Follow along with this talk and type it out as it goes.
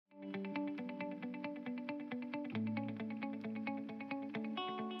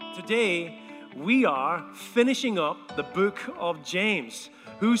Today, we are finishing up the book of James.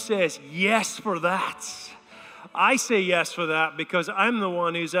 Who says yes for that? I say yes for that because I'm the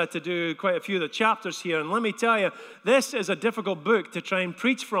one who's had to do quite a few of the chapters here. And let me tell you, this is a difficult book to try and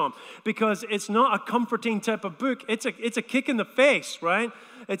preach from because it's not a comforting type of book. It's a kick in the face, right?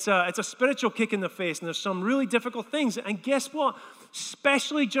 It's a spiritual kick in the face, and there's some really difficult things. And guess what?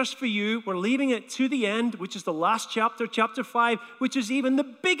 Especially just for you, we're leaving it to the end, which is the last chapter, chapter 5, which is even the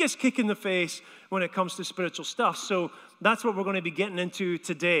biggest kick in the face when it comes to spiritual stuff. So that's what we're going to be getting into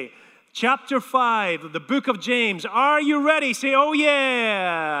today. Chapter 5 of the book of James. Are you ready? Say, oh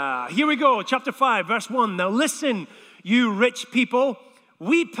yeah. Here we go. Chapter 5, verse 1. Now listen, you rich people,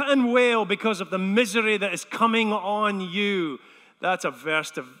 weep and wail because of the misery that is coming on you. That's a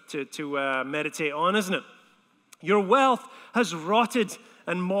verse to meditate on, isn't it? Your wealth has rotted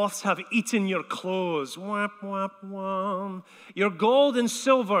and moths have eaten your clothes. Whap, whap, wham. Your gold and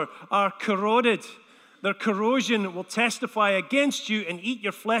silver are corroded. Their corrosion will testify against you and eat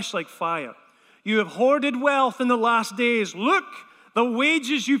your flesh like fire. You have hoarded wealth in the last days. Look, the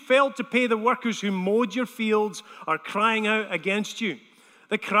wages you failed to pay the workers who mowed your fields are crying out against you.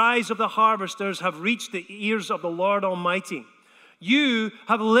 The cries of the harvesters have reached the ears of the Lord Almighty. You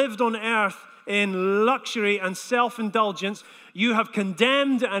have lived on earth in luxury and self-indulgence. You have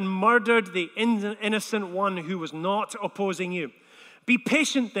condemned and murdered the innocent one who was not opposing you. Be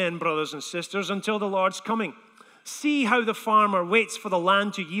patient then, brothers and sisters, until the Lord's coming. See how the farmer waits for the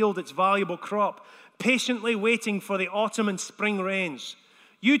land to yield its valuable crop, patiently waiting for the autumn and spring rains.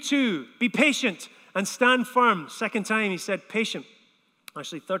 You too, be patient and stand firm. Second time he said patient.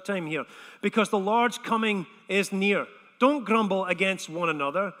 Actually, third time here. Because the Lord's coming is near. Don't grumble against one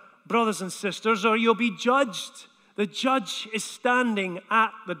another, brothers and sisters, or you'll be judged. The judge is standing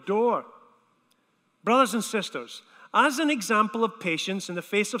at the door. Brothers and sisters, as an example of patience in the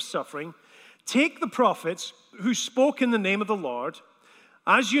face of suffering, take the prophets who spoke in the name of the Lord.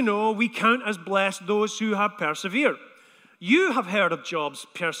 As you know, we count as blessed those who have persevered. You have heard of Job's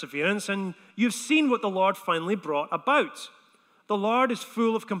perseverance, and you've seen what the Lord finally brought about. The Lord is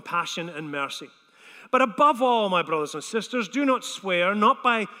full of compassion and mercy. But above all, my brothers and sisters, do not swear, not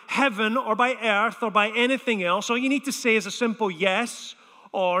by heaven or by earth or by anything else. All you need to say is a simple yes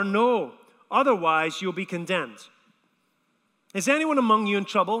or no. Otherwise, you'll be condemned. Is anyone among you in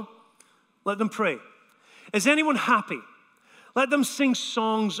trouble? Let them pray. Is anyone happy? Let them sing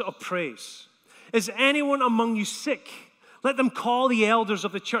songs of praise. Is anyone among you sick? Let them call the elders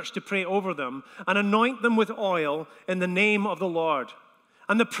of the church to pray over them and anoint them with oil in the name of the Lord.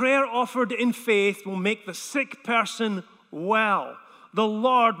 And the prayer offered in faith will make the sick person well. The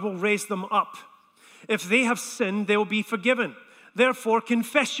Lord will raise them up. If they have sinned, they will be forgiven. Therefore,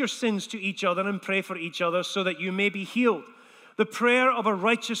 confess your sins to each other and pray for each other so that you may be healed. The prayer of a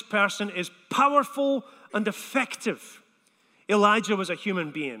righteous person is powerful and effective. Elijah was a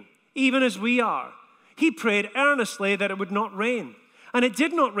human being, even as we are. He prayed earnestly that it would not rain. And it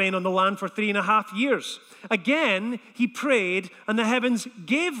did not rain on the land for 3.5 years. Again, he prayed, and the heavens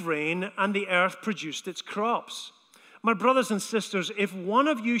gave rain, and the earth produced its crops. My brothers and sisters, if one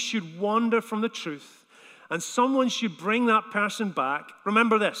of you should wander from the truth, and someone should bring that person back,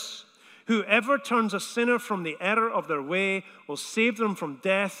 remember this: whoever turns a sinner from the error of their way will save them from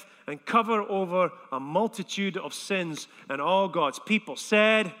death and cover over a multitude of sins. And all God's people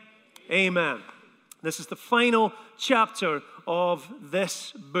said, amen. This is the final chapter of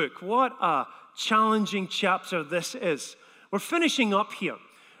this book. What a challenging chapter this is. We're finishing up here.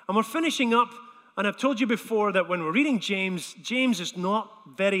 And we're finishing up, and I've told you before that when we're reading James, James is not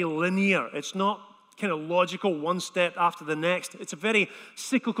very linear. It's not kind of logical, one step after the next. It's a very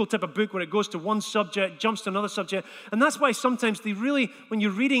cyclical type of book where it goes to one subject, jumps to another subject. And that's why sometimes they really, when you're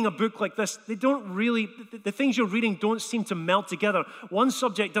reading a book like this, they don't really, the things you're reading don't seem to melt together. One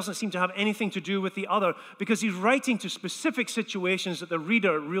subject doesn't seem to have anything to do with the other because he's writing to specific situations that the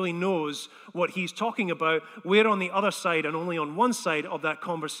reader really knows what he's talking about. We're on the other side and only on one side of that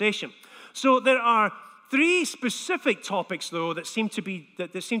conversation. So there are 3 specific topics, though, that seem to be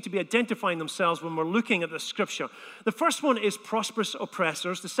identifying themselves when we're looking at the scripture. The first one is prosperous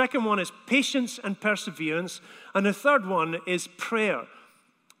oppressors. The second one is patience and perseverance. And the third one is prayer.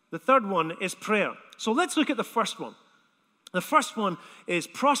 So let's look at the first one. The first one is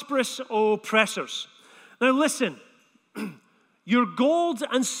prosperous oppressors. Now listen, your gold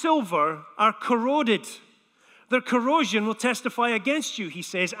and silver are corroded. Their corrosion will testify against you, he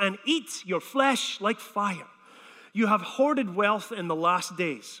says, and eat your flesh like fire. You have hoarded wealth in the last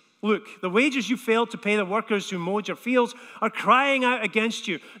days. Look, the wages you failed to pay the workers who mowed your fields are crying out against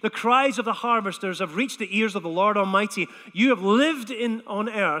you. The cries of the harvesters have reached the ears of the Lord Almighty. You have lived on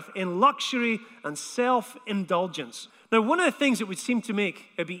earth in luxury and self-indulgence. Now, one of the things that would seem to make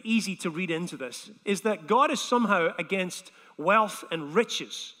it be easy to read into this is that God is somehow against wealth and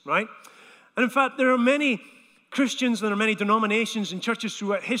riches, right? And in fact, there are many Christians, there are many denominations and churches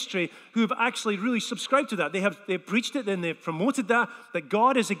throughout history who have actually really subscribed to that. They've preached it and they've promoted that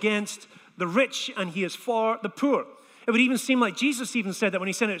God is against the rich and he is for the poor. It would even seem like Jesus even said that when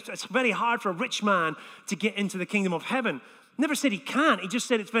he said it's very hard for a rich man to get into the kingdom of heaven. Never said he can't, he just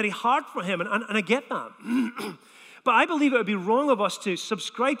said it's very hard for him, and I get that. But I believe it would be wrong of us to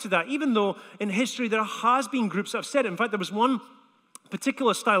subscribe to that, even though in history there has been groups that have said it. In fact, there was one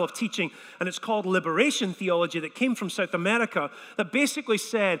particular style of teaching, and it's called liberation theology, that came from South America, that basically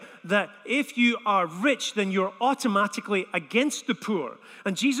said that if you are rich, then you're automatically against the poor.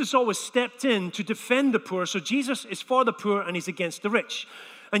 And Jesus always stepped in to defend the poor. So Jesus is for the poor and he's against the rich.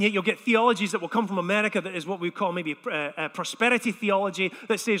 And yet you'll get theologies that will come from America that is what we call maybe prosperity theology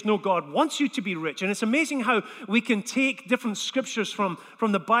that says, no, God wants you to be rich. And it's amazing how we can take different scriptures from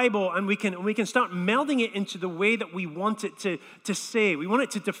the Bible and we can start melding it into the way that we want it to say. We want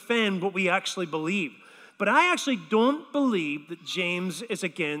it to defend what we actually believe. But I actually don't believe that James is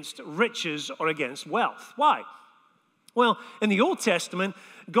against riches or against wealth. Why? Well, in the Old Testament,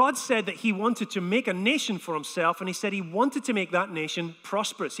 God said that he wanted to make a nation for himself, and he said he wanted to make that nation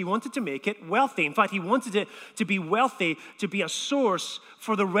prosperous. He wanted to make it wealthy. In fact, he wanted it to be wealthy, to be a source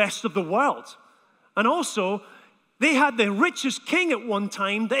for the rest of the world. And also, they had the richest king at one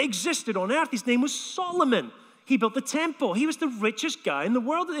time that existed on earth. His name was Solomon. He built the temple. He was the richest guy in the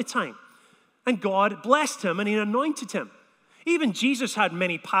world at the time. And God blessed him and he anointed him. Even Jesus had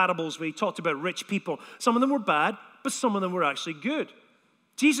many parables where he talked about rich people. Some of them were bad, but some of them were actually good.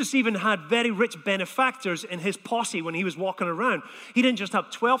 Jesus even had very rich benefactors in his posse when he was walking around. He didn't just have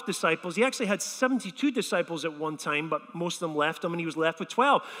 12 disciples. He actually had 72 disciples at one time, but most of them left him and he was left with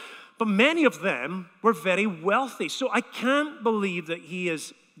 12. But many of them were very wealthy. So I can't believe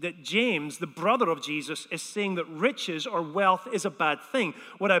that James, the brother of Jesus, is saying that riches or wealth is a bad thing.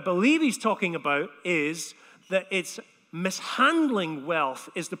 What I believe he's talking about is that it's mishandling wealth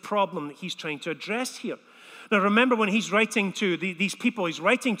is the problem that he's trying to address here. Now, remember when he's writing to these people, he's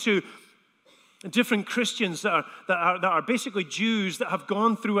writing to different Christians that are basically Jews that have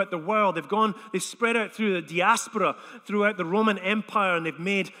gone throughout the world. They've spread out through the diaspora, throughout the Roman Empire, and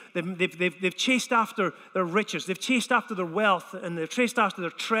they've chased after their riches, they've chased after their wealth, and they've chased after their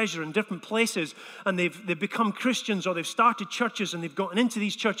treasure in different places, and they've become Christians, or they've started churches, and they've gotten into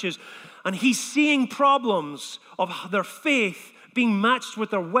these churches, and he's seeing problems of their faith being matched with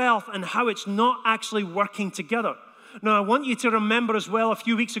their wealth and how it's not actually working together. Now, I want you to remember as well, a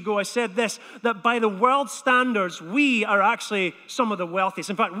few weeks ago I said this, that by the world standards, we are actually some of the wealthiest.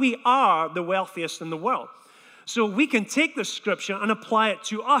 In fact, we are the wealthiest in the world. So we can take this scripture and apply it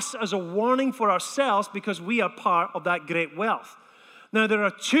to us as a warning for ourselves because we are part of that great wealth. Now, there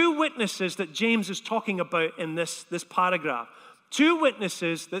are two witnesses that James is talking about in this paragraph. Two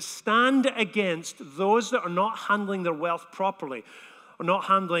witnesses that stand against those that are not handling their wealth properly, or not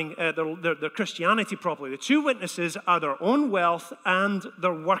handling their Christianity properly. The two witnesses are their own wealth and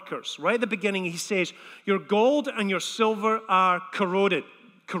their workers. Right at the beginning, he says, your gold and your silver are corroded.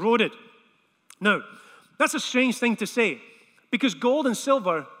 Corroded. Now, that's a strange thing to say, because gold and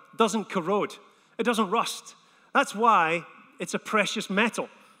silver doesn't corrode. It doesn't rust. That's why it's a precious metal.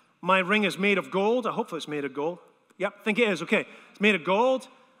 My ring is made of gold. I hope it's made of gold. Yep, I think it is. Okay, it's made of gold.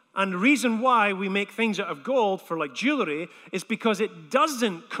 And the reason why we make things out of gold for like jewelry is because it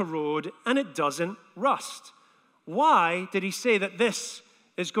doesn't corrode and it doesn't rust. Why did he say that this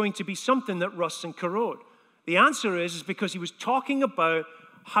is going to be something that rusts and corrode? The answer is because he was talking about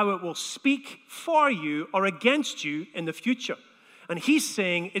how it will speak for you or against you in the future. And he's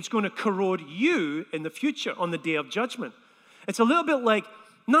saying it's going to corrode you in the future on the day of judgment. It's a little bit like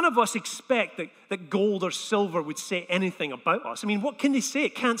none of us expect that gold or silver would say anything about us. I mean, what can they say?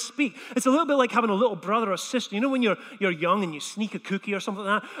 It can't speak. It's a little bit like having a little brother or sister. You know when you're young and you sneak a cookie or something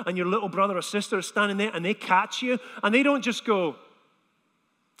like that, and your little brother or sister is standing there and they catch you, and they don't just go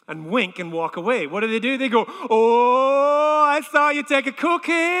and wink and walk away. What do? They go, oh, I thought you'd take a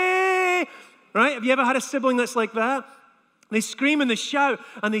cookie. Right? Have you ever had a sibling that's like that? They scream and they shout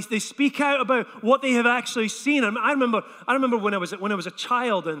and they speak out about what they have actually seen. And I remember when I was a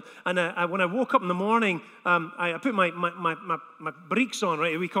child and when I woke up in the morning, I put my breeks on,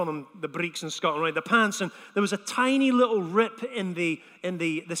 right? We call them the breeks in Scotland, right? The pants, and there was a tiny little rip in the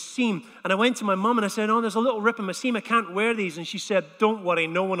seam. And I went to my mum and I said, "Oh, there's a little rip in my seam. I can't wear these." And she said, "Don't worry,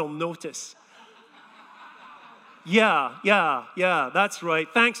 no one will notice." Yeah, that's right.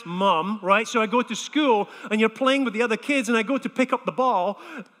 Thanks, Mom, right? So I go to school, and you're playing with the other kids, and I go to pick up the ball.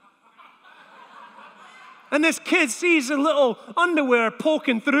 And this kid sees a little underwear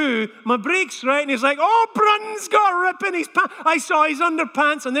poking through my breeks, right? And he's like, "Oh, Brunton's got a rip in his pants." I saw his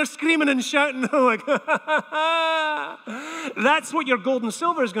underpants, and they're screaming and shouting. I'm like, that's what your gold and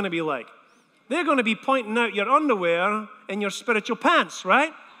silver is going to be like. They're going to be pointing out your underwear and your spiritual pants,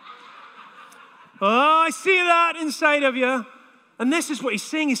 right? Oh, I see that inside of you. And this is what he's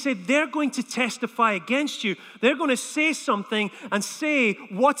saying. He said, they're going to testify against you. They're going to say something and say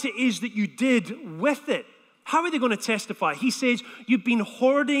what it is that you did with it. How are they going to testify? He says, you've been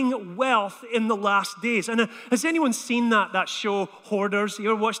hoarding wealth in the last days. And has anyone seen that show, Hoarders?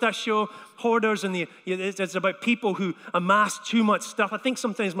 You ever watched that show, Hoarders? And it's about people who amass too much stuff. I think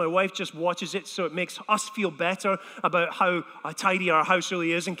sometimes my wife just watches it so it makes us feel better about how tidy our house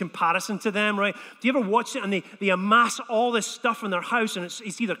really is in comparison to them, right? Do you ever watch it and they amass all this stuff in their house, and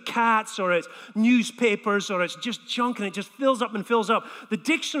it's either cats or it's newspapers or it's just junk, and it just fills up and fills up. The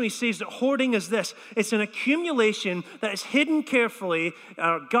dictionary says that hoarding is this. It's an accumulation that is hidden carefully,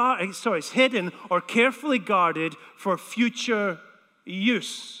 it's hidden or carefully guarded for future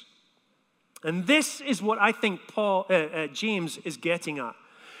use. And this is what I think James is getting at.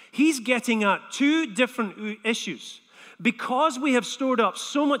 He's getting at two different issues. Because we have stored up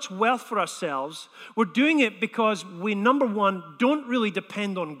so much wealth for ourselves, we're doing it because we, number one, don't really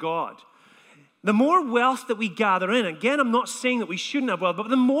depend on God. The more wealth that we gather in, again, I'm not saying that we shouldn't have wealth, but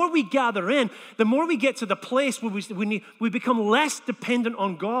the more we gather in, the more we get to the place where we become less dependent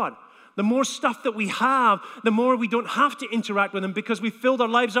on God. The more stuff that we have, the more we don't have to interact with Him because we filled our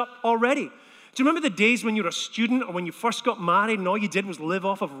lives up already. Do you remember the days when you were a student or when you first got married and all you did was live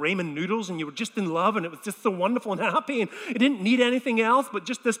off of ramen noodles and you were just in love and it was just so wonderful and happy and you didn't need anything else but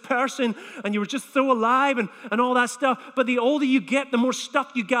just this person and you were just so alive and all that stuff. But the older you get, the more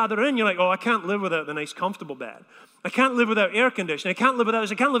stuff you gather in. You're like, oh, I can't live without the nice comfortable bed. I can't live without air conditioning. I can't live without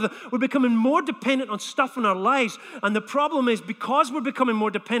this. I can't live without. We're becoming more dependent on stuff in our lives. And the problem is because we're becoming more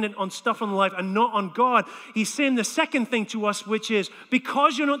dependent on stuff in life and not on God, he's saying the second thing to us, which is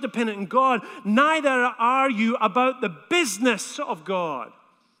because you're not dependent on God, neither are you about the business of God.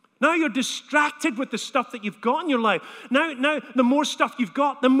 Now you're distracted with the stuff that you've got in your life. Now the more stuff you've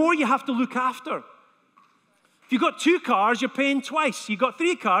got, the more you have to look after. If you've got 2 cars, you're paying twice. You've got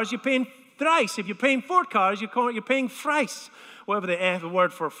 3 cars, you're paying thrice. If you're paying 4 cars, you're paying thrice. Whatever the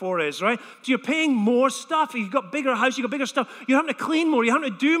word for 4 is, right? So you're paying more stuff. If you've got bigger house, you've got bigger stuff. You're having to clean more. You're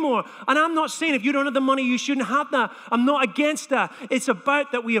having to do more. And I'm not saying if you don't have the money, you shouldn't have that. I'm not against that. It's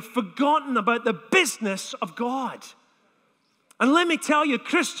about that we have forgotten about the business of God. And let me tell you,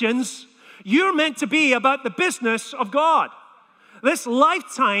 Christians, you're meant to be about the business of God. This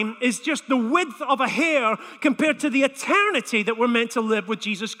lifetime is just the width of a hair compared to the eternity that we're meant to live with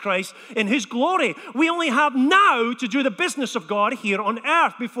Jesus Christ in His glory. We only have now to do the business of God here on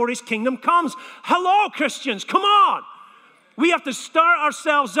earth before His kingdom comes. Hello, Christians, come on. We have to start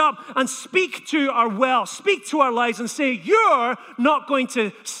ourselves up and speak to our wealth, speak to our lives and say, you're not going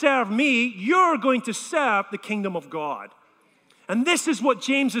to serve me, you're going to serve the kingdom of God. And this is what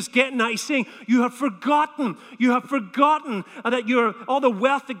James is getting at. He's saying, you have forgotten that you're all the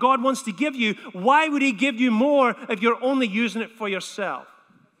wealth that God wants to give you. Why would He give you more if you're only using it for yourself?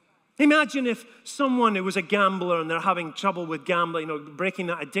 Imagine if someone who was a gambler and they're having trouble with gambling, breaking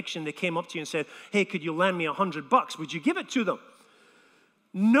that addiction, they came up to you and said, hey, could you lend me $100? Would you give it to them?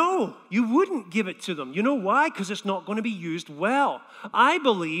 No, you wouldn't give it to them. You know why? Because it's not going to be used well. I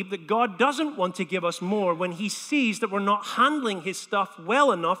believe that God doesn't want to give us more when He sees that we're not handling His stuff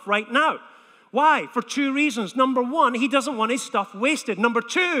well enough right now. Why? For 2 reasons. Number 1, He doesn't want His stuff wasted. Number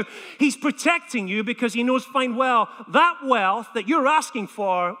 2, He's protecting you because He knows fine well that wealth that you're asking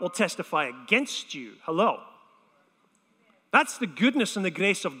for will testify against you. Hello. That's the goodness and the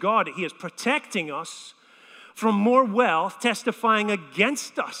grace of God. He is protecting us from more wealth testifying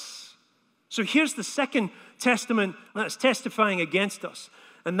against us. So here's the second testament that's testifying against us,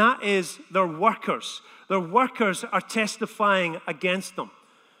 and that is their workers. Their workers are testifying against them.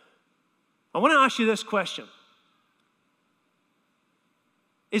 I want to ask you this question.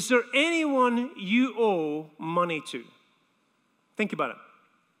 Is there anyone you owe money to? Think about it.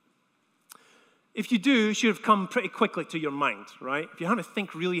 If you do, it should have come pretty quickly to your mind, right? If you have to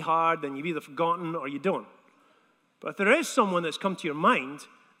think really hard, then you've either forgotten or you don't. But if there is someone that's come to your mind,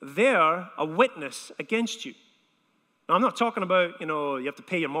 they're a witness against you. Now, I'm not talking about, you have to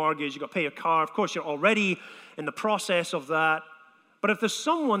pay your mortgage, you've got to pay your car. Of course, you're already in the process of that. But if there's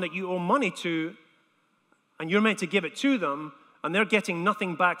someone that you owe money to, and you're meant to give it to them, and they're getting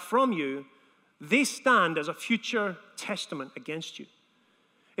nothing back from you, they stand as a future testament against you.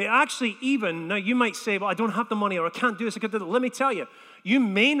 It actually now you might say, well, I don't have the money, or I can't do this, I can't do that. Let me tell you, you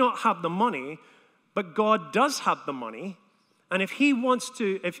may not have the money, but God does have the money. And if you want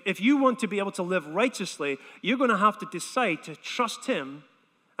to be able to live righteously, you're going to have to decide to trust him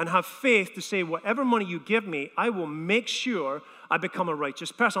and have faith to say, whatever money you give me, I will make sure I become a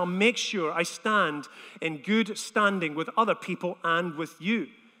righteous person. I'll make sure I stand in good standing with other people and with you.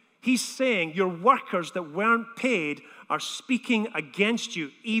 He's saying your workers that weren't paid are speaking against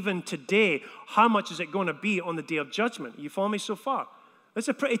you even today. How much is it going to be on the day of judgment? You follow me so far? This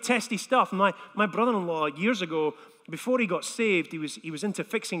is pretty testy stuff. My brother-in-law, years ago, before he got saved, he was into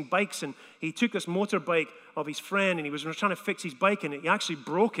fixing bikes, and he took this motorbike of his friend, and he was trying to fix his bike, and he actually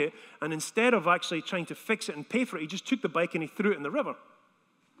broke it. And instead of actually trying to fix it and pay for it, he just took the bike and he threw it in the river.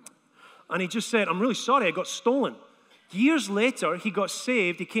 And he just said, I'm really sorry, I got stolen. Years later, he got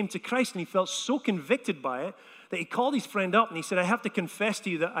saved, he came to Christ, and he felt so convicted by it that he called his friend up and he said, I have to confess to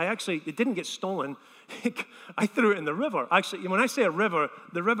you that it didn't get stolen. I threw it in the river. Actually, when I say a river,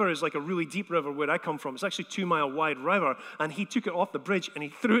 the river is like a really deep river where I come from. It's actually 2-mile wide river, and he took it off the bridge and he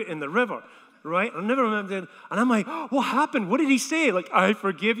threw it in the river, right? I never remember that. And I'm like, oh, what happened? What did he say? Like, I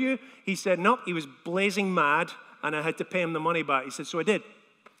forgive you? He said, nope, he was blazing mad, and I had to pay him the money back. He said, so I did.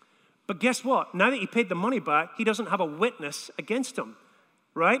 But guess what? Now that he paid the money back, he doesn't have a witness against him,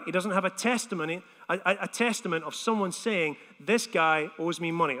 right? He doesn't have a testimony, a testament of someone saying, this guy owes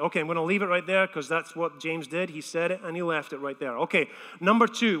me money. Okay, I'm going to leave it right there because that's what James did. He said it and he left it right there. Okay, number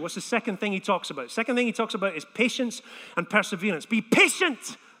 2, what's the second thing he talks about? Second thing he talks about is patience and perseverance. Be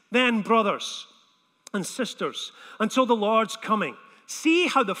patient then, brothers and sisters, until the Lord's coming. See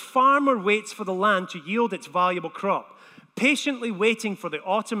how the farmer waits for the land to yield its valuable crop, patiently waiting for the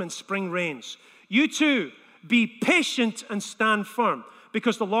autumn and spring rains. You too, be patient and stand firm,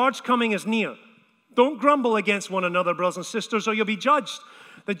 because the Lord's coming is near. Don't grumble against one another, brothers and sisters, or you'll be judged.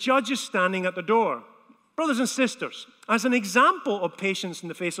 The judge is standing at the door. Brothers and sisters, as an example of patience in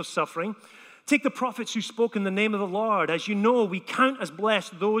the face of suffering, take the prophets who spoke in the name of the Lord. As you know, we count as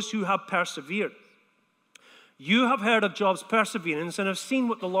blessed those who have persevered. You have heard of Job's perseverance and have seen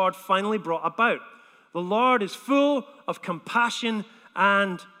what the Lord finally brought about. The Lord is full of compassion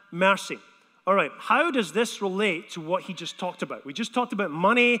and mercy. All right, how does this relate to what he just talked about? We just talked about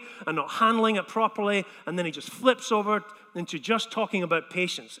money and not handling it properly, and then he just flips over into just talking about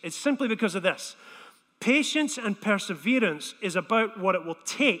patience. It's simply because of this. Patience and perseverance is about what it will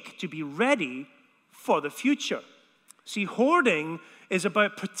take to be ready for the future. See, hoarding is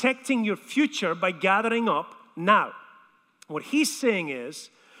about protecting your future by gathering up now. What he's saying is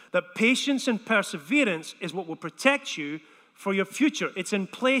that patience and perseverance is what will protect you for your future. It's in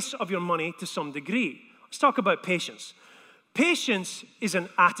place of your money to some degree. Let's talk about patience. Patience is an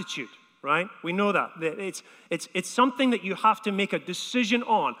attitude, right? We know that. It's something that you have to make a decision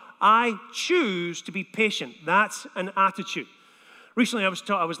on. I choose to be patient. That's an attitude. Recently,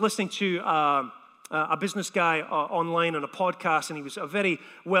 I was listening to a business guy online on a podcast, and he was a very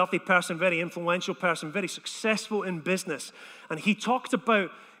wealthy person, very influential person, very successful in business. And he talked about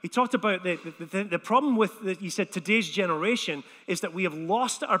the problem with, he said, today's generation is that we have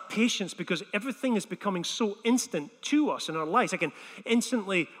lost our patience because everything is becoming so instant to us in our lives. I can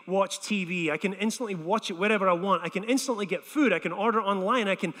instantly watch TV. I can instantly watch it wherever I want. I can instantly get food. I can order online.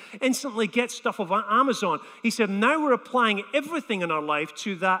 I can instantly get stuff off Amazon. He said, now we're applying everything in our life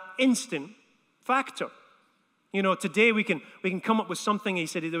to that instant factor. You know, today we can come up with something. He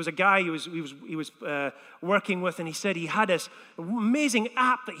said there was a guy he was working with, and he said he had this amazing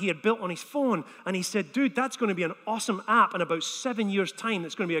app that he had built on his phone. And he said, dude, that's going to be an awesome app in about 7 years' time.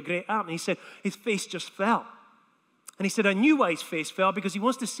 That's going to be a great app. And he said his face just fell. And he said, I knew why his face fell, because he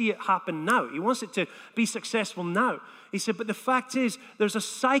wants to see it happen now. He wants it to be successful now. He said, but the fact is, there's a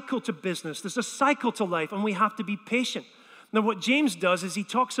cycle to business. There's a cycle to life, and we have to be patient. Now, what James does is he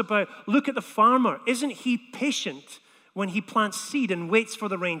talks about, look at the farmer. Isn't he patient when he plants seed and waits for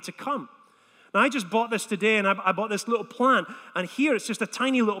the rain to come? Now, I just bought this today, and I bought this little plant. And here, it's just a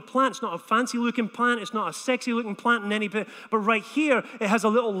tiny little plant. It's not a fancy-looking plant. It's not a sexy-looking plant in any bit. But right here, it has a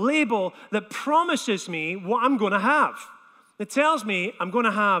little label that promises me what I'm going to have. It tells me I'm going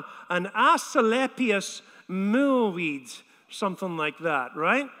to have an Asclepias millweed, something like that,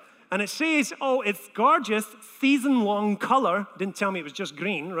 right? And it says, oh, it's gorgeous, season-long color. Didn't tell me it was just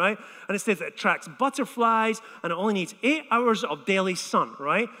green, right? And it says it attracts butterflies, and it only needs 8 hours of daily sun,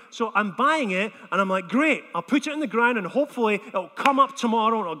 right? So I'm buying it, and I'm like, great, I'll put it in the ground, and hopefully it'll come up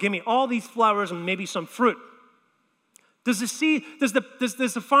tomorrow, and it'll give me all these flowers and maybe some fruit. Does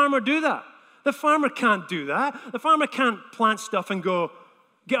the farmer do that? The farmer can't do that. The farmer can't plant stuff and go,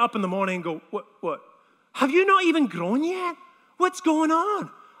 get up in the morning and go, what? Have you not even grown yet? What's going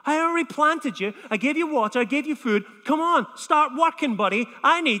on? I already planted you. I gave you water. I gave you food. Come on, start working, buddy.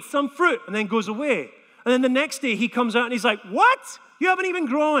 I need some fruit. And then goes away. And then the next day he comes out and he's like, what? You haven't even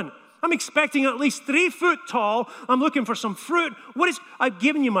grown. I'm expecting at least 3 foot tall. I'm looking for some fruit. I've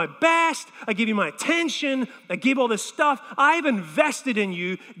given you my best. I gave you my attention. I gave all this stuff. I've invested in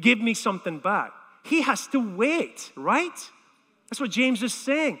you. Give me something back. He has to wait, right? That's what James is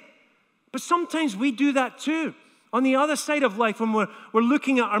saying. But sometimes we do that too. On the other side of life, when we're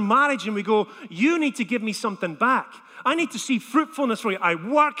looking at our marriage and we go, you need to give me something back. I need to see fruitfulness for you. I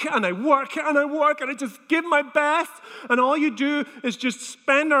work and I work and I work and I just give my best. And all you do is just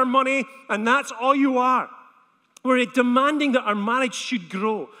spend our money and that's all you are. We're demanding that our marriage should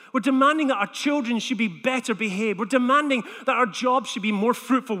grow. We're demanding that our children should be better behaved. We're demanding that our jobs should be more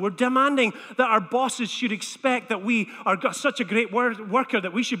fruitful. We're demanding that our bosses should expect that we are such a great worker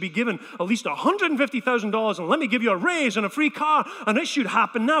that we should be given at least $150,000 and let me give you a raise and a free car and it should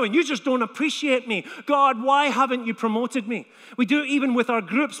happen now and you just don't appreciate me. God, why haven't you promoted me? We do it even with our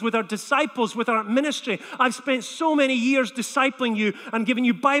groups, with our disciples, with our ministry. I've spent so many years discipling you and giving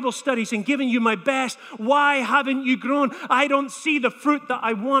you Bible studies and giving you my best. Why haven't you grown? I don't see the fruit that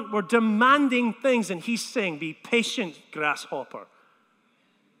I want. We're demanding things, and he's saying, be patient, grasshopper.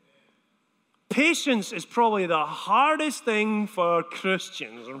 Patience is probably the hardest thing for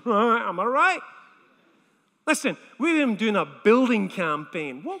Christians. Am I right? Listen, we've been doing a building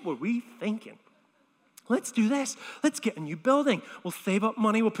campaign. What were we thinking? Let's do this. Let's get a new building. We'll save up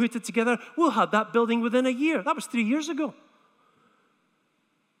money. We'll put it together. We'll have that building within a year. That was 3 years ago.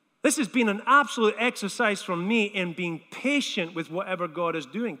 This has been an absolute exercise from me in being patient with whatever God is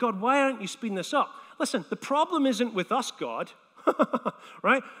doing. God, why aren't you speeding this up? Listen, the problem isn't with us, God,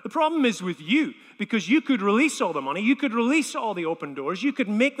 right? The problem is with you because you could release all the money. You could release all the open doors. You could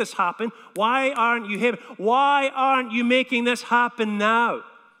make this happen. Why aren't you here? Why aren't you making this happen now?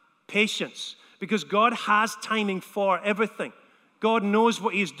 Patience, because God has timing for everything. God knows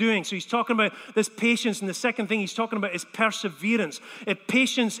what he's doing. So he's talking about this patience. And the second thing he's talking about is perseverance. If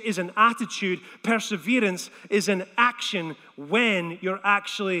patience is an attitude, perseverance is an action when you're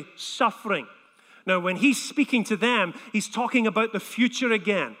actually suffering. Now, when he's speaking to them, he's talking about the future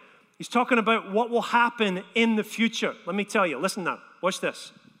again. He's talking about what will happen in the future. Let me tell you, listen now, watch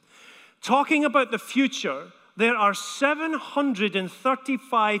this. Talking about the future, there are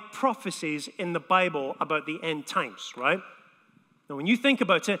 735 prophecies in the Bible about the end times, right? Now, when you think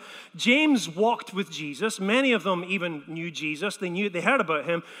about it, James walked with Jesus. Many of them even knew Jesus. They heard about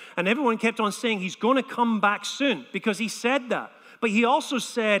him, and everyone kept on saying he's going to come back soon because he said that. But he also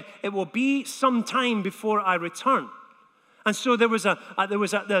said it will be some time before I return. And so there was an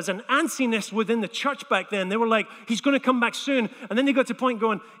antsiness within the church back then. They were like, he's going to come back soon. And then they got to the point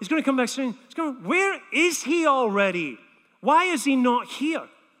going, he's going to come back soon. Where is he already? Why is he not here?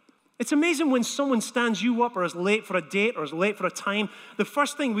 It's amazing when someone stands you up or is late for a date or is late for a time, the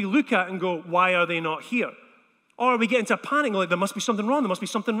first thing we look at and go, why are they not here? Or we get into a panic, like there must be something wrong, there must be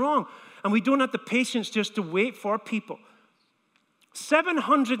something wrong. And we don't have the patience just to wait for people.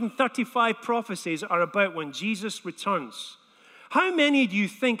 735 prophecies are about when Jesus returns. How many do you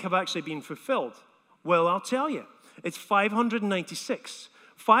think have actually been fulfilled? Well, I'll tell you. It's 596.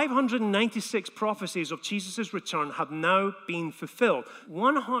 596 prophecies of Jesus' return have now been fulfilled.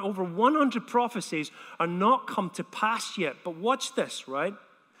 Over 100 prophecies are not come to pass yet. But watch this, right?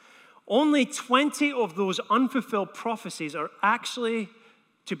 Only 20 of those unfulfilled prophecies are actually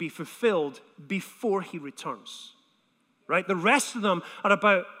to be fulfilled before he returns, right? The rest of them are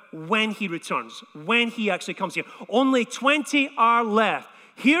about when he returns, when he actually comes here. Only 20 are left.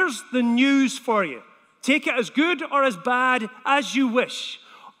 Here's the news for you. Take it as good or as bad as you wish.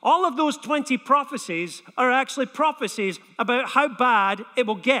 All of those 20 prophecies are actually prophecies about how bad it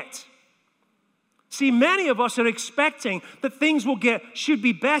will get. See, many of us are expecting that things should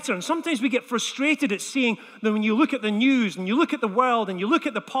be better. And sometimes we get frustrated at seeing that when you look at the news and you look at the world and you look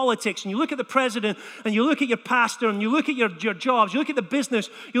at the politics and you look at the president and you look at your pastor and you look at your jobs, you look at the business,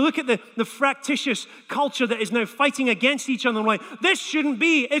 you look at the fractious culture that is now fighting against each other. And like, this shouldn't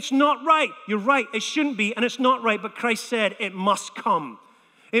be, it's not right. You're right, it shouldn't be and it's not right. But Christ said it must come.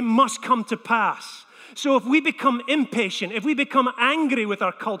 It must come to pass. So if we become impatient, if we become angry with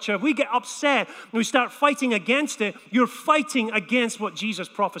our culture, if we get upset and we start fighting against it, you're fighting against what Jesus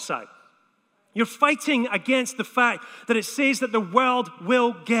prophesied. You're fighting against the fact that it says that the world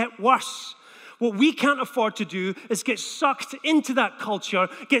will get worse. What we can't afford to do is get sucked into that culture,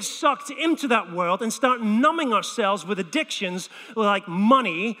 get sucked into that world, and start numbing ourselves with addictions like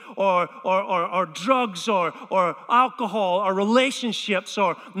money or drugs or alcohol or relationships,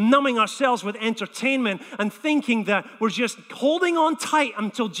 or numbing ourselves with entertainment and thinking that we're just holding on tight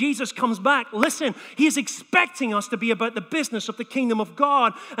until Jesus comes back. Listen, he is expecting us to be about the business of the kingdom of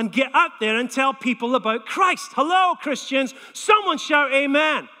God and get out there and tell people about Christ. Hello, Christians. Someone shout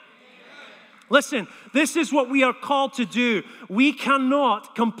amen. Listen, this is what we are called to do. We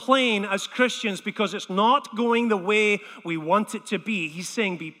cannot complain as Christians because it's not going the way we want it to be. He's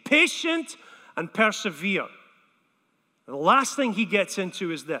saying be patient and persevere. And the last thing he gets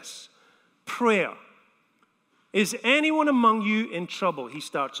into is this: prayer. Is anyone among you in trouble? He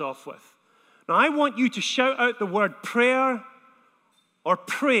starts off with. Now, I want you to shout out the word prayer or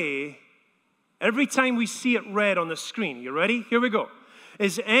pray every time we see it read on the screen. You ready? Here we go.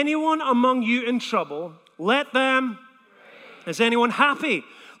 Is anyone among you in trouble? Let them pray. Is anyone happy?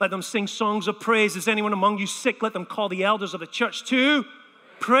 Let them sing songs of praise. Is anyone among you sick? Let them call the elders of the church to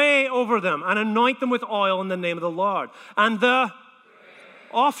pray over them and anoint them with oil in the name of the Lord. And the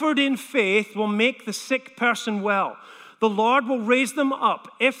offered in faith will make the sick person well. The Lord will raise them up.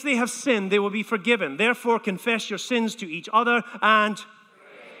 If they have sinned, they will be forgiven. Therefore, confess your sins to each other and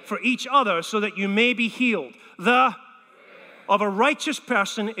for each other so that you may be healed. The of a righteous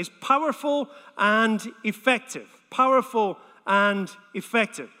person is powerful and effective. Powerful and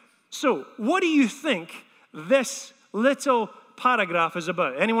effective. So, what do you think this little paragraph is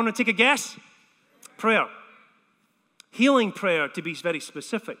about? Anyone want to take a guess? Prayer. Healing prayer, to be very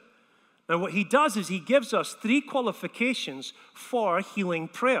specific. Now, what he does is he gives us 3 qualifications for healing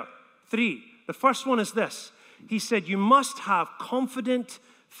prayer. 3. The first one is this. He said, you must have confident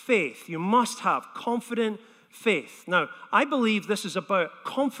faith. You must have confident faith. Now, I believe this is about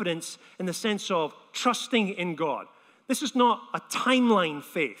confidence in the sense of trusting in God. This is not a timeline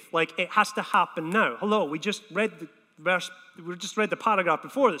faith, like it has to happen now. Hello, we just read the paragraph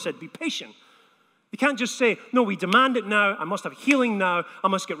before that said, be patient. You can't just say, no, we demand it now, I must have healing now, I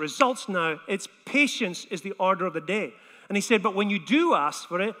must get results now. It's patience is the order of the day. And he said, but when you do ask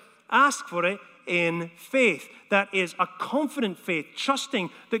for it in faith. That is a confident faith, trusting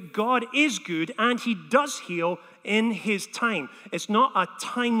that God is good and he does heal in his time. It's not a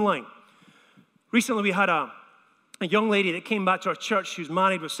timeline. Recently we had a young lady that came back to our church. She was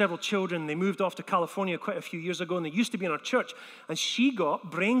married with several children. They moved off to California quite a few years ago, and they used to be in our church. And she got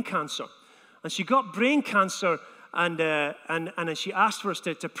brain cancer. And she got brain cancer, and she asked for us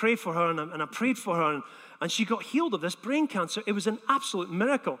to pray for her, and I prayed for her, and she got healed of this brain cancer. It was an absolute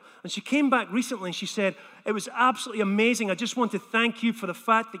miracle. And she came back recently and she said, it was absolutely amazing. I just want to thank you for the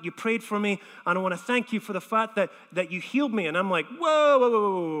fact that you prayed for me. And I want to thank you for the fact that you healed me. And I'm like,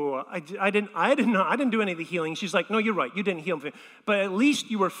 whoa. I didn't do any of the healing. She's like, no, you're right. You didn't heal me. But at least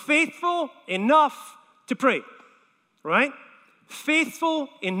you were faithful enough to pray. Right? Faithful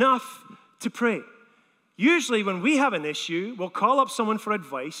enough to pray. Usually when we have an issue, we'll call up someone for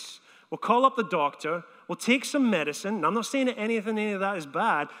advice. We'll call up the doctor. We'll take some medicine. And I'm not saying that any of that is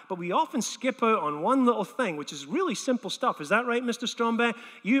bad, but we often skip out on one little thing, which is really simple stuff. Is that right, Mr. Strombeck?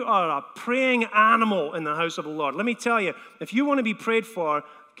 You are a praying animal in the house of the Lord. Let me tell you, if you want to be prayed for,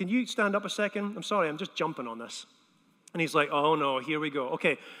 can you stand up a second? I'm sorry, I'm just jumping on this. And he's like, oh no, here we go.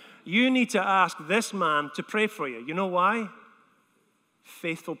 Okay, you need to ask this man to pray for you. You know why?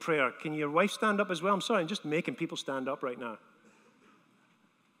 Faithful prayer. Can your wife stand up as well? I'm sorry, I'm just making people stand up right now.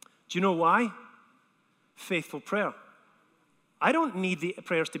 Do you know why? Faithful prayer. I don't need the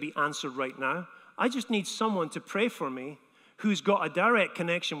prayers to be answered right now. I just need someone to pray for me who's got a direct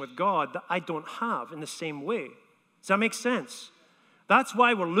connection with God that I don't have in the same way. Does that make sense? That's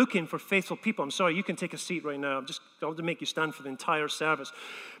why we're looking for faithful people. I'm sorry, you can take a seat right now. I'll make you stand for the entire service.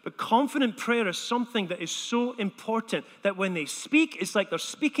 But confident prayer is something that is so important that when they speak, it's like they're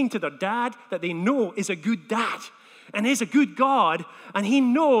speaking to their dad that they know is a good dad. And he's a good God, and he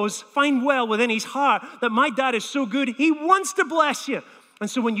knows, find well within his heart, that my dad is so good, he wants to bless you. And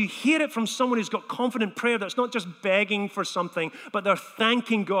so when you hear it from someone who's got confident prayer, that's not just begging for something, but they're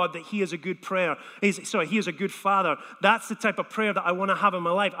thanking God that he is a good prayer. He is a good father. That's the type of prayer that I want to have in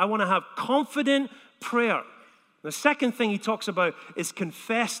my life. I want to have confident prayer. The second thing he talks about is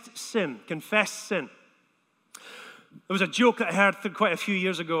confessed sin. Confessed sin. There was a joke that I heard quite a few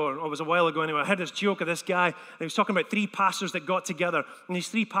years ago, or it was a while ago anyway. I heard this joke of this guy, and he was talking about three pastors that got together. And these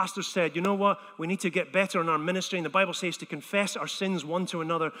three pastors said, you know what? We need to get better in our ministry. And the Bible says to confess our sins one to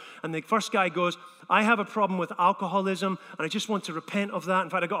another. And the first guy goes, I have a problem with alcoholism, and I just want to repent of that. In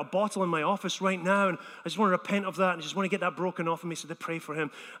fact, I got a bottle in my office right now, and I just want to repent of that, and I just want to get that broken off of me, so they pray for him.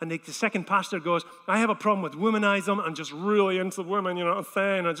 And the second pastor goes, I have a problem with womanism. I'm just really into women, you know what I'm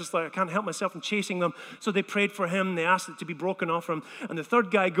saying? I just I can't help myself in chasing them. So they prayed for him. They asked it to be broken off him. And the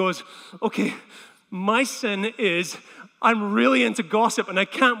third guy goes, okay, my sin is I'm really into gossip, and I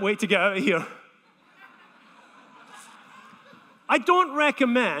can't wait to get out of here. I don't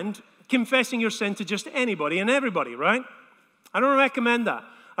recommend confessing your sin to just anybody and everybody, right? I don't recommend that.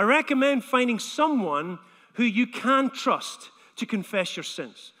 I recommend finding someone who you can trust to confess your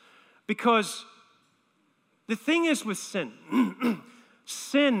sins. Because the thing is with sin,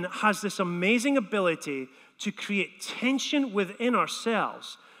 sin has this amazing ability to create tension within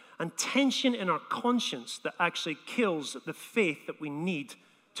ourselves and tension in our conscience that actually kills the faith that we need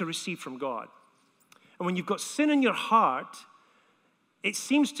to receive from God. And when you've got sin in your heart, it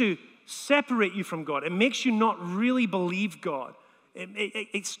seems to separate you from God. It makes you not really believe God.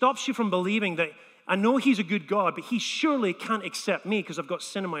 It stops you from believing that I know he's a good God, but he surely can't accept me because I've got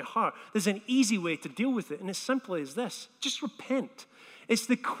sin in my heart. There's an easy way to deal with it, and as simply as this: just repent. It's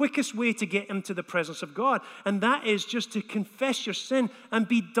the quickest way to get into the presence of God, and that is just to confess your sin and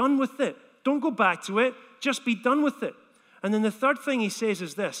be done with it. Don't go back to it, just be done with it. And then the third thing he says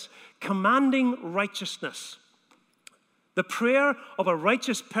is this: commanding righteousness. The prayer of a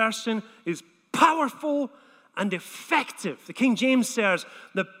righteous person is powerful and effective. The King James says,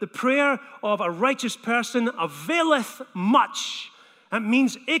 the prayer of a righteous person availeth much. That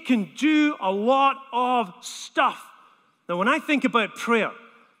means it can do a lot of stuff. Now, when I think about prayer,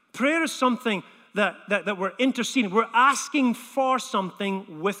 prayer is something that we're interceding. We're asking for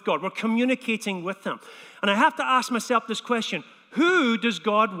something with God. We're communicating with him. And I have to ask myself this question: who does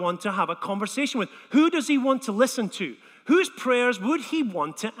God want to have a conversation with? Who does he want to listen to? Whose prayers would he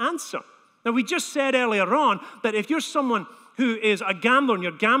want to answer? Now, we just said earlier on that if you're someone who is a gambler and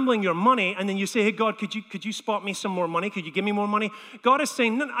you're gambling your money, and then you say, hey, God, could you spot me some more money? Could you give me more money? God is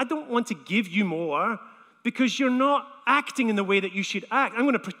saying, no, I don't want to give you more because you're not acting in the way that you should act. I'm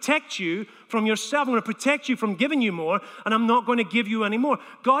going to protect you from yourself. I'm going to protect you from giving you more, and I'm not going to give you any more.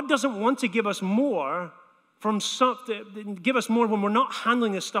 God doesn't want to give us more give us more when we're not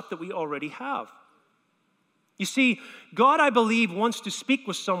handling the stuff that we already have. You see, God, I believe, wants to speak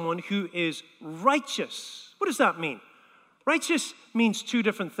with someone who is righteous. What does that mean? Righteous means two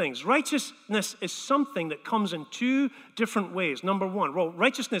different things. Righteousness is something that comes in two different ways. Number one, well,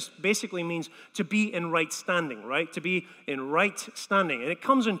 righteousness basically means to be in right standing, right? To be in right standing. And it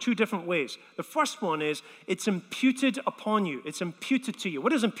comes in two different ways. The first one is it's imputed upon you. It's imputed to you.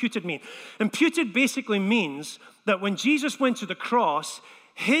 What does imputed mean? Imputed basically means that when Jesus went to the cross,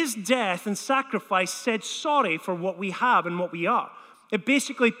 his death and sacrifice said sorry for what we have and what we are. It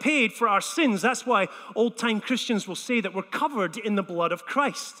basically paid for our sins. That's why old-time Christians will say that we're covered in the blood of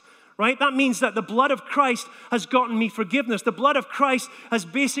Christ, right? That means that the blood of Christ has gotten me forgiveness. The blood of Christ has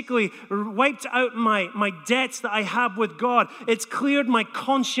basically wiped out my debts that I have with God. It's cleared my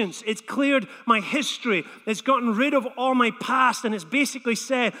conscience. It's cleared my history. It's gotten rid of all my past, and it's basically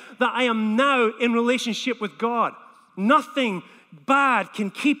said that I am now in relationship with God. Nothing bad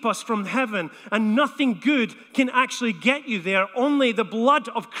can keep us from heaven, and nothing good can actually get you there. Only the blood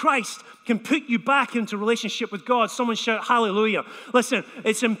of Christ can put you back into relationship with God. Someone shout hallelujah. Listen,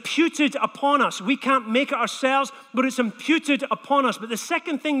 it's imputed upon us. We can't make it ourselves, but it's imputed upon us. But the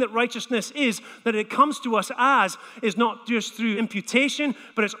second thing that righteousness is, that it comes to us as, is not just through imputation,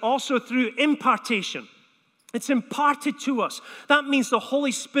 but it's also through impartation. It's imparted to us. That means the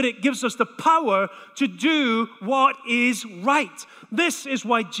Holy Spirit gives us the power to do what is right. This is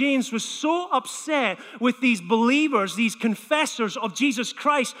why James was so upset with these believers, these confessors of Jesus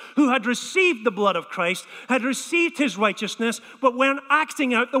Christ, who had received the blood of Christ, had received his righteousness, but weren't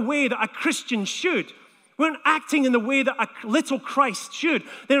acting out the way that a Christian should. Weren't acting in the way that a little Christ should.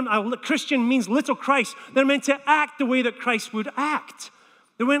 A Christian means little Christ. They're meant to act the way that Christ would act.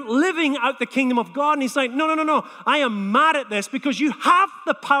 They weren't living out the kingdom of God. And he's like, no. I am mad at this because you have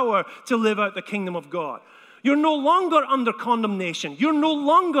the power to live out the kingdom of God. You're no longer under condemnation. You're no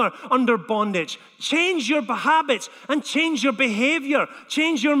longer under bondage. Change your habits and change your behavior.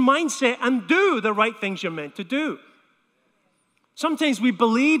 Change your mindset and do the right things you're meant to do. Sometimes we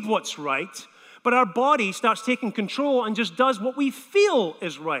believe what's right, but our body starts taking control and just does what we feel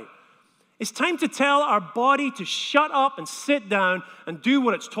is right. It's time to tell our body to shut up and sit down and do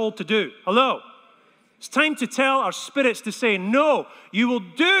what it's told to do. Hello? It's time to tell our spirits to say, no, you will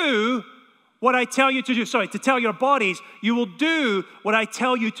do what I tell you to do. Sorry, to tell your bodies, you will do what I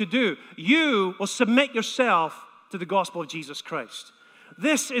tell you to do. You will submit yourself to the gospel of Jesus Christ.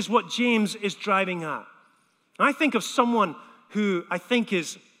 This is what James is driving at. I think of someone who I think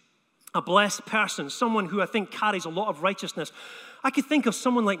is a blessed person, someone who I think carries a lot of righteousness. I could think of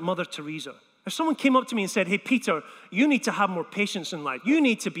someone like Mother Teresa. If someone came up to me and said, hey, Peter, you need to have more patience in life. You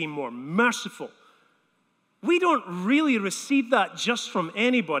need to be more merciful. We don't really receive that just from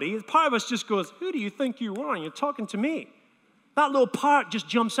anybody. Part of us just goes, who do you think you are? And you're talking to me. That little part just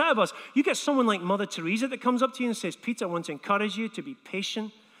jumps out of us. You get someone like Mother Teresa that comes up to you and says, Peter, I want to encourage you to be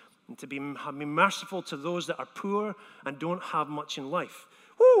patient and to be merciful to those that are poor and don't have much in life.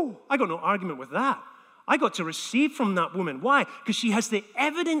 Woo, I got no argument with that. I got to receive from that woman. Why? Because she has the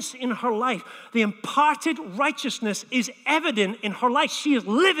evidence in her life. The imparted righteousness is evident in her life. She is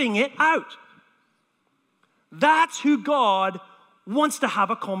living it out. That's who God wants to have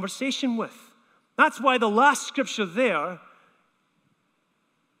a conversation with. That's why the last scripture there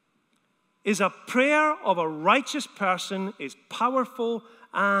is a prayer of a righteous person is powerful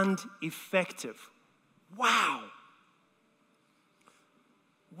and effective. Wow.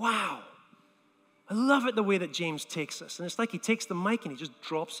 Wow. I love it the way that James takes us. And it's like he takes the mic and he just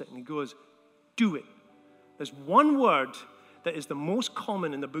drops it and he goes, do it. There's one word that is the most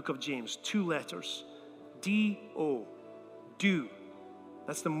common in the book of James, 2 letters. D-O, do.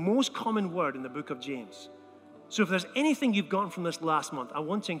 That's the most common word in the book of James. So if there's anything you've gotten from this last month, I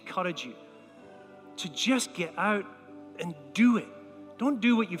want to encourage you to just get out and do it. Don't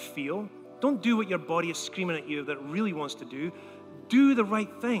do what you feel. Don't do what your body is screaming at you that it really wants to do. Do the right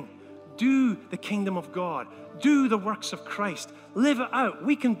thing. Do the kingdom of God. Do the works of Christ. Live it out.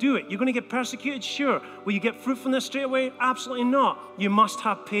 We can do it. You're going to get persecuted? Sure. Will you get fruitfulness straight away? Absolutely not. You must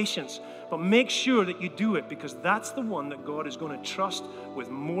have patience. But make sure that you do it, because that's the one that God is going to trust with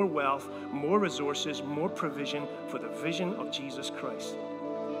more wealth, more resources, more provision for the vision of Jesus Christ.